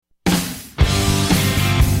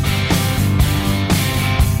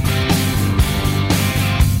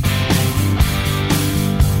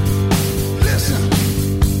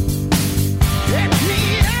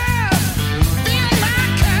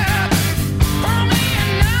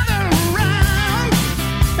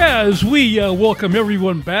As we welcome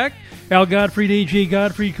everyone back, Al Godfrey, AJ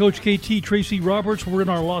Godfrey, Coach KT, Tracy Roberts. We're in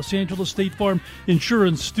our Los Angeles State Farm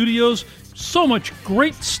Insurance Studios. So much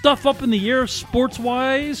great stuff up in the air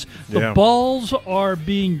sports-wise. The balls are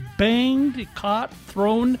being banged, caught,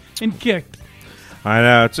 thrown, and kicked. I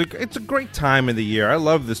know. It's a great time of the year. I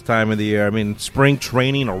love this time of the year. I mean, spring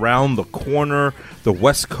training around the corner, the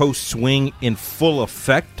West Coast swing in full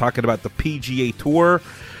effect, talking about the PGA Tour.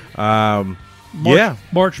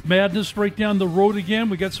 March Madness right down the road again.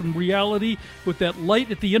 We got some reality with that light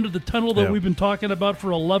at the end of the tunnel that we've been talking about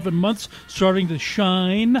for 11 months starting to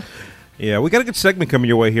shine. Yeah, we got a good segment coming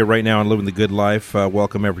your way here right now on Living the Good Life.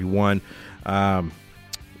 Welcome, everyone.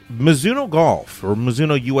 Mizuno Golf, or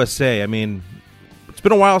Mizuno USA. I mean, it's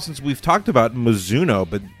been a while since we've talked about Mizuno,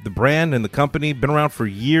 but the brand and the company been around for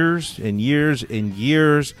years and years and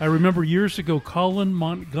years. I remember years ago, Colin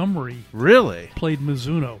Montgomery played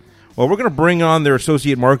Mizuno. Well, we're going to bring on their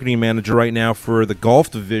associate marketing manager right now for the golf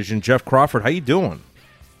division, Jeff Crawford. How you doing?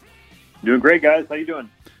 Doing great, guys. How you doing?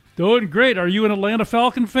 Doing great. Are you an Atlanta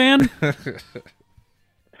Falcon fan? Here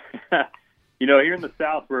in the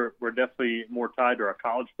South, we're definitely more tied to our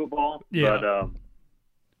college football. Yeah.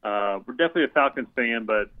 But we're definitely a Falcons fan,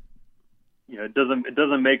 but it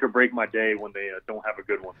doesn't make or break my day when they don't have a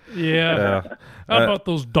good one. Yeah. How about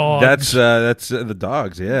those dogs? That's the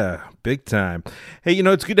dogs. Yeah, big time. Hey,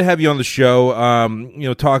 it's good to have you on the show.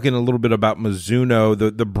 Talking a little bit about Mizuno,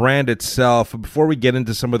 the brand itself. Before we get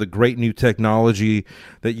into some of the great new technology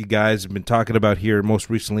that you guys have been talking about here, most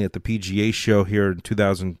recently at the PGA show here in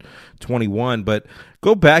 2021, but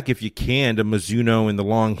go back if you can to Mizuno and the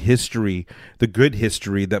long history, the good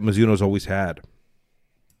history that Mizuno's always had.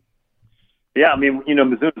 Yeah, I mean,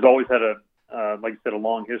 Mizuno's always had like you said, a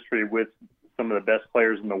long history with some of the best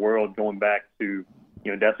players in the world, going back to,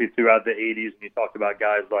 definitely throughout the 80s. And you talked about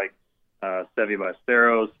guys like Seve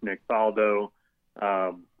Ballesteros, Nick Faldo.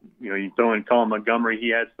 You throw in Colin Montgomery. He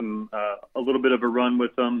had a little bit of a run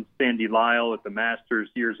with them. Sandy Lyle at the Masters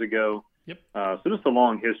years ago. Yep. So just a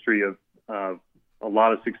long history of a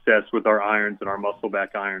lot of success with our irons and our muscle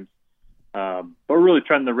back irons. But we're really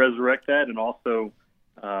trying to resurrect that and also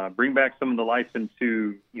bring back some of the life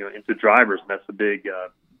into drivers. And that's a big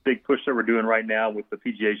push that we're doing right now with the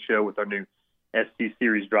PGA show with our new ST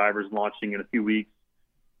Series drivers launching in a few weeks.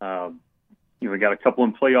 We got a couple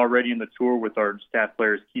in play already in the tour with our staff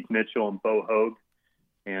players Keith Mitchell and Bo Hogue,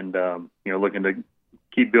 and looking to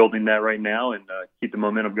keep building that right now and keep the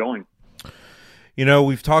momentum going.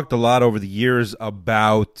 We've talked a lot over the years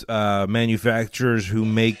about manufacturers who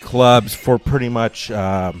make clubs for pretty much,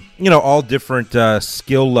 all different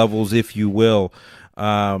skill levels, if you will.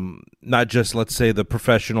 Not just, let's say, the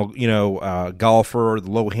professional, golfer or the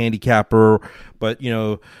low handicapper, but,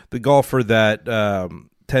 the golfer that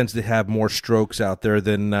tends to have more strokes out there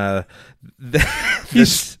than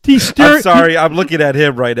he's staring. I'm sorry, I'm looking at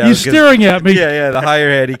him right now. He's staring at me. Yeah, the higher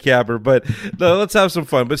handicapper. But let's have some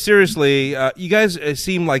fun. But seriously, you guys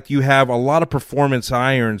seem like you have a lot of performance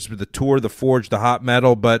irons with the Tour, the Forge, the Hot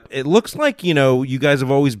Metal. But it looks like you guys have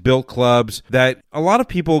always built clubs that a lot of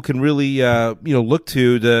people can really look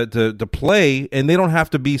to play, and they don't have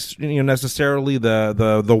to be necessarily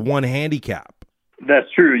the one handicap.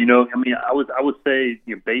 That's true. I would say,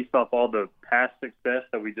 based off all the past success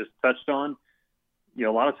that we just touched on, a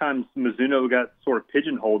lot of times Mizuno got sort of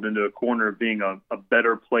pigeonholed into a corner of being a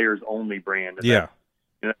better players only brand. And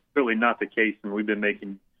that's really not the case. And we've been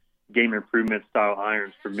making game improvement style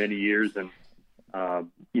irons for many years. And,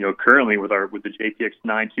 currently with the JPX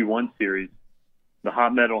 921 series, the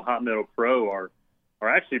Hot Metal Pro are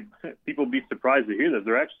actually, people would be surprised to hear that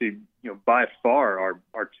they're actually, by far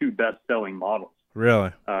our two best selling models.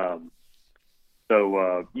 Really? The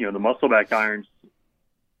muscleback irons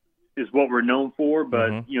is what we're known for,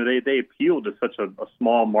 but they appeal to such a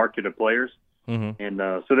small market of players, and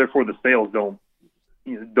so therefore the sales don't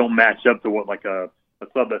match up to what like a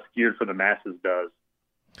club that's geared for the masses does.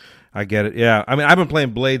 I get it. Yeah, I mean, I've been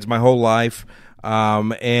playing blades my whole life.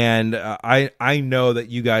 And I know that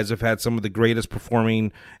you guys have had some of the greatest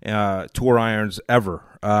performing tour irons ever,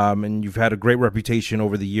 and you've had a great reputation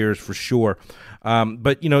over the years for sure.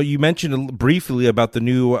 But you mentioned briefly about the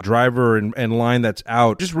new driver and line that's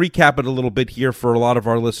out. Just recap it a little bit here for a lot of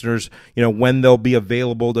our listeners. When they'll be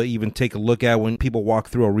available to even take a look at when people walk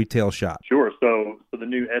through a retail shop. Sure. So the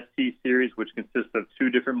new ST series, which consists of two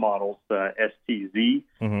different models, STZ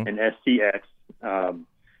and STX.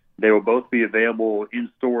 They will both be available in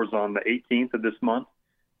stores on the 18th of this month.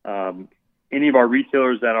 Any of our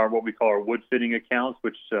retailers that are what we call our wood fitting accounts,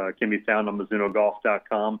 which can be found on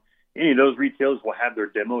MizunoGolf.com, any of those retailers will have their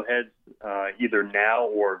demo heads either now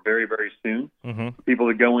or very, very soon for people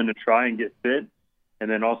to go in and try and get fit. And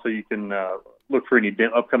then also you can look for any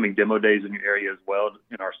upcoming demo days in your area as well.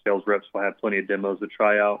 And our sales reps will have plenty of demos to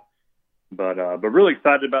try out. But really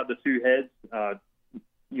excited about the two heads.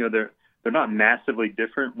 They're not massively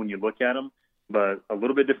different when you look at them, but a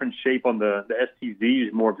little bit different shape on the STZ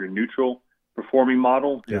is more of your neutral performing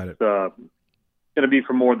model. It's going to be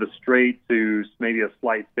for more of the straight to maybe a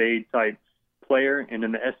slight fade type player. And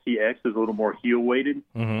then the STX is a little more heel weighted,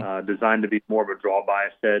 designed to be more of a draw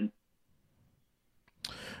bias head.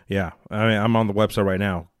 Yeah, I mean, I'm on the website right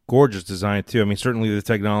now. Gorgeous design too. I mean, certainly the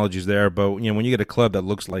technology's there, but when you get a club that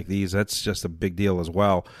looks like these, that's just a big deal as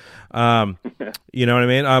well. You know what I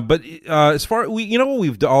mean? But as far what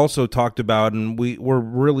we've also talked about, and we're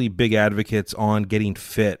really big advocates on getting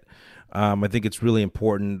fit. I think it's really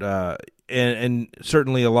important, and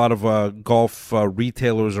certainly a lot of golf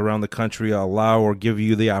retailers around the country allow or give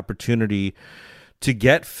you the opportunity to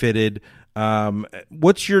get fitted.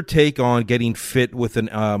 What's your take on getting fit with an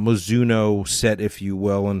Mizuno set, if you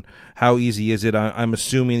will, and how easy is it? I'm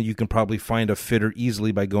assuming you can probably find a fitter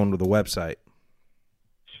easily by going to the website.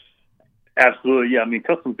 Absolutely, yeah. I mean,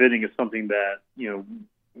 custom fitting is something that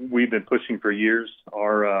we've been pushing for years.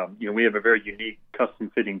 Our we have a very unique custom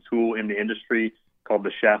fitting tool in the industry called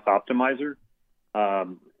the Shaft Optimizer.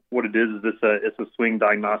 What it is it's a swing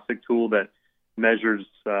diagnostic tool that measures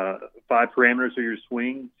 5 parameters of your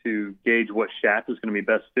swing to gauge what shaft is going to be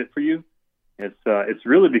best fit for you. It's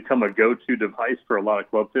really become a go-to device for a lot of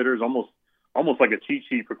club fitters, almost like a cheat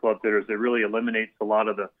sheet for club fitters. It really eliminates a lot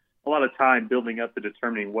of time building up to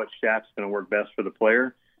determining what shaft's going to work best for the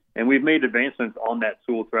player. And we've made advancements on that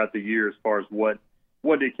tool throughout the year as far as what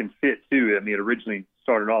it can fit to. I mean, it originally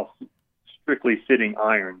started off strictly fitting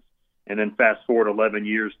irons, and then fast forward 11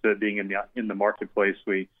 years to it being in the marketplace,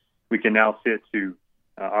 we can now fit to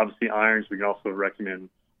obviously irons. We can also recommend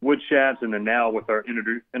wood shafts, and then now with our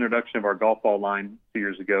introduction of our golf ball line 2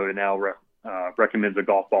 years ago, it now recommends a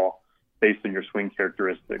golf ball based on your swing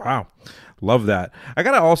characteristics. Wow, love that. I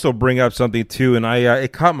got to also bring up something too, and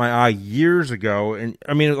it caught my eye years ago. And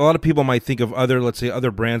I mean, a lot of people might think of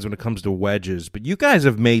other brands when it comes to wedges, but you guys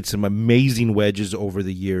have made some amazing wedges over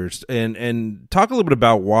the years. And talk a little bit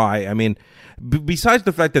about why. I mean, besides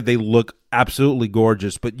the fact that they look absolutely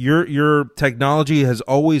gorgeous, but your technology has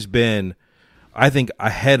always been, I think,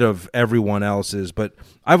 ahead of everyone else's. But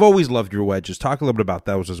I've always loved your wedges. Talk a little bit about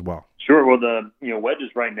those as well. Sure. Well, the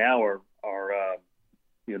wedges right now are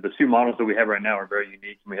the two models that we have right now are very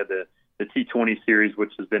unique. We have the T20 series,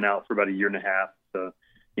 which has been out for about a year and a half.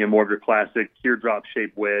 More of your classic teardrop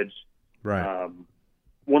shaped wedge. Right.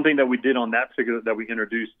 One thing that we did on that that we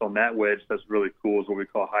introduced on that wedge that's really cool is what we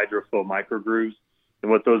call hydroflow micro grooves. And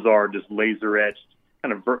what those are, just laser etched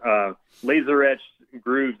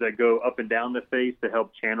grooves that go up and down the face to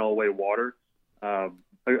help channel away water. A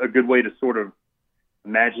good way to sort of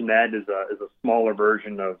imagine that is a smaller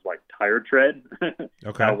version of like tire tread.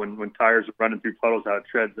 Okay. When tires are running through puddles, how it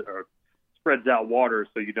spreads out water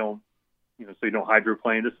so you don't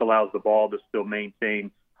hydroplane. This allows the ball to still maintain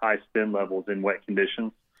high spin levels in wet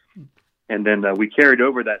conditions. And then we carried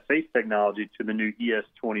over that face technology to the new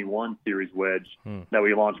ES21 series wedge that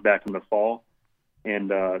we launched back in the fall. And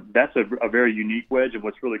that's a very unique wedge. And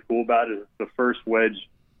what's really cool about it is it's the first wedge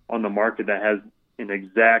on the market that has an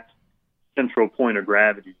exact central point of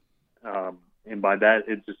gravity. And by that,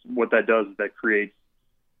 it's just what that does is that creates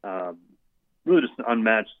really just an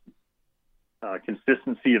unmatched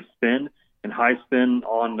consistency of spin and high spin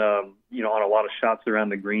on a lot of shots around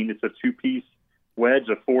the green. It's a 2-piece wedge,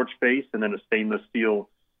 a forged face, and then a stainless steel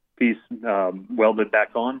piece welded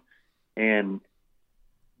back on. And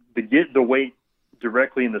to get the weight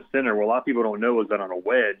directly in the center, what a lot of people don't know is that on a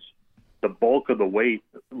wedge, the bulk of the weight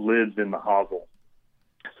lives in the hosel.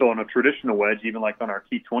 So on a traditional wedge, even like on our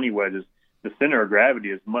T20 wedges, the center of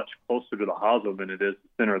gravity is much closer to the hosel than it is the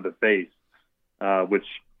center of the face, which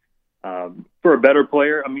for a better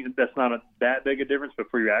player, I mean, that's not that big a difference, but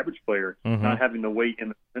for your average player, not having the weight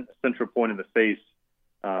in the central point of the face,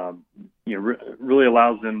 really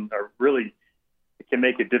allows them, or really it can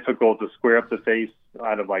make it difficult to square up the face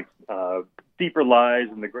out of like deeper lies,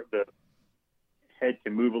 and the head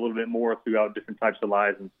can move a little bit more throughout different types of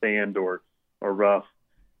lies and sand or rough.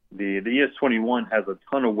 The ES21 has a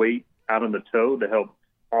ton of weight out on the toe to help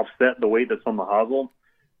offset the weight that's on the hosel.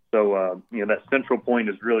 So that central point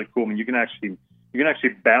is really cool. I mean, you can actually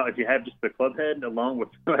balance, if you have just the club head along with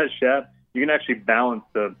that shaft, you can actually balance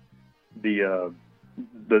the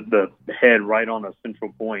head right on a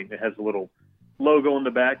central point. It has a little logo in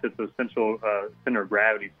the back that's a central center of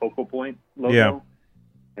gravity focal point logo.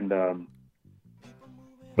 And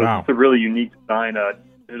Wow. it's a really unique design.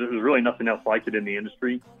 There's really nothing else like it in the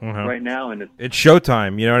industry right now, and It's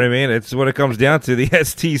showtime, you know what I mean? It's what it comes down to, the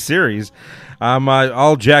ST series. I'm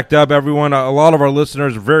all jacked up, everyone. A lot of our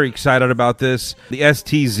listeners are very excited about this. The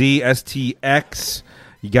STZ, STX,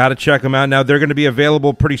 you got to check them out. Now, they're going to be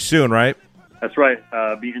available pretty soon, right? That's right.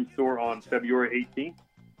 Be in store on February 18th.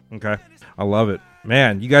 Okay. I love it.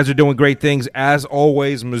 Man, you guys are doing great things, as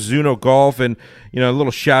always. Mizuno Golf, and a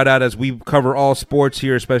little shout out as we cover all sports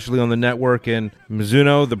here, especially on the network. And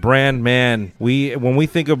Mizuno, the brand, man, when we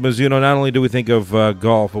think of Mizuno, not only do we think of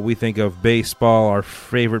golf, but we think of baseball, our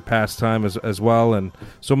favorite pastime as well, and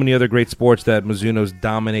so many other great sports that Mizuno's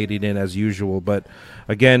dominated in as usual. But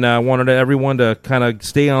again, I wanted everyone to kind of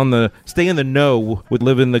stay in the know with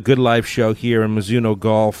Living the Good Life show here in Mizuno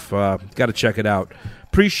Golf. Got to check it out.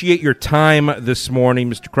 Appreciate your time this morning,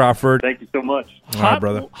 Mr. Crawford. Thank you so much. All right,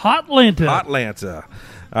 brother. Hotlanta. Hotlanta.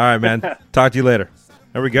 All right, man. Talk to you later.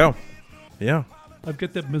 There we go. Yeah. I've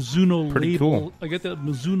got that Mizuno Pretty label. cool. I got that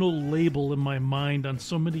Mizuno label in my mind on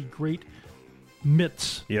so many great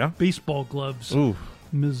mitts. Yeah? Baseball gloves. Ooh,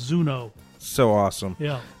 Mizuno. so awesome.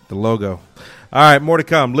 Yeah. The logo. All right, more to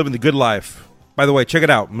come. Living the Good Life. By the way, check it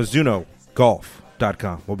out,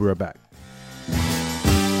 MizunoGolf.com. We'll be right back.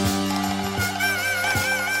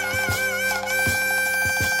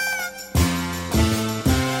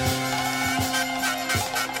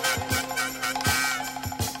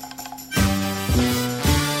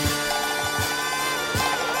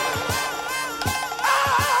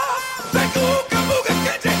 Say, ooga booga,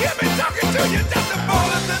 can't you hear me talking to you? Just a ball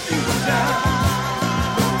of the music now.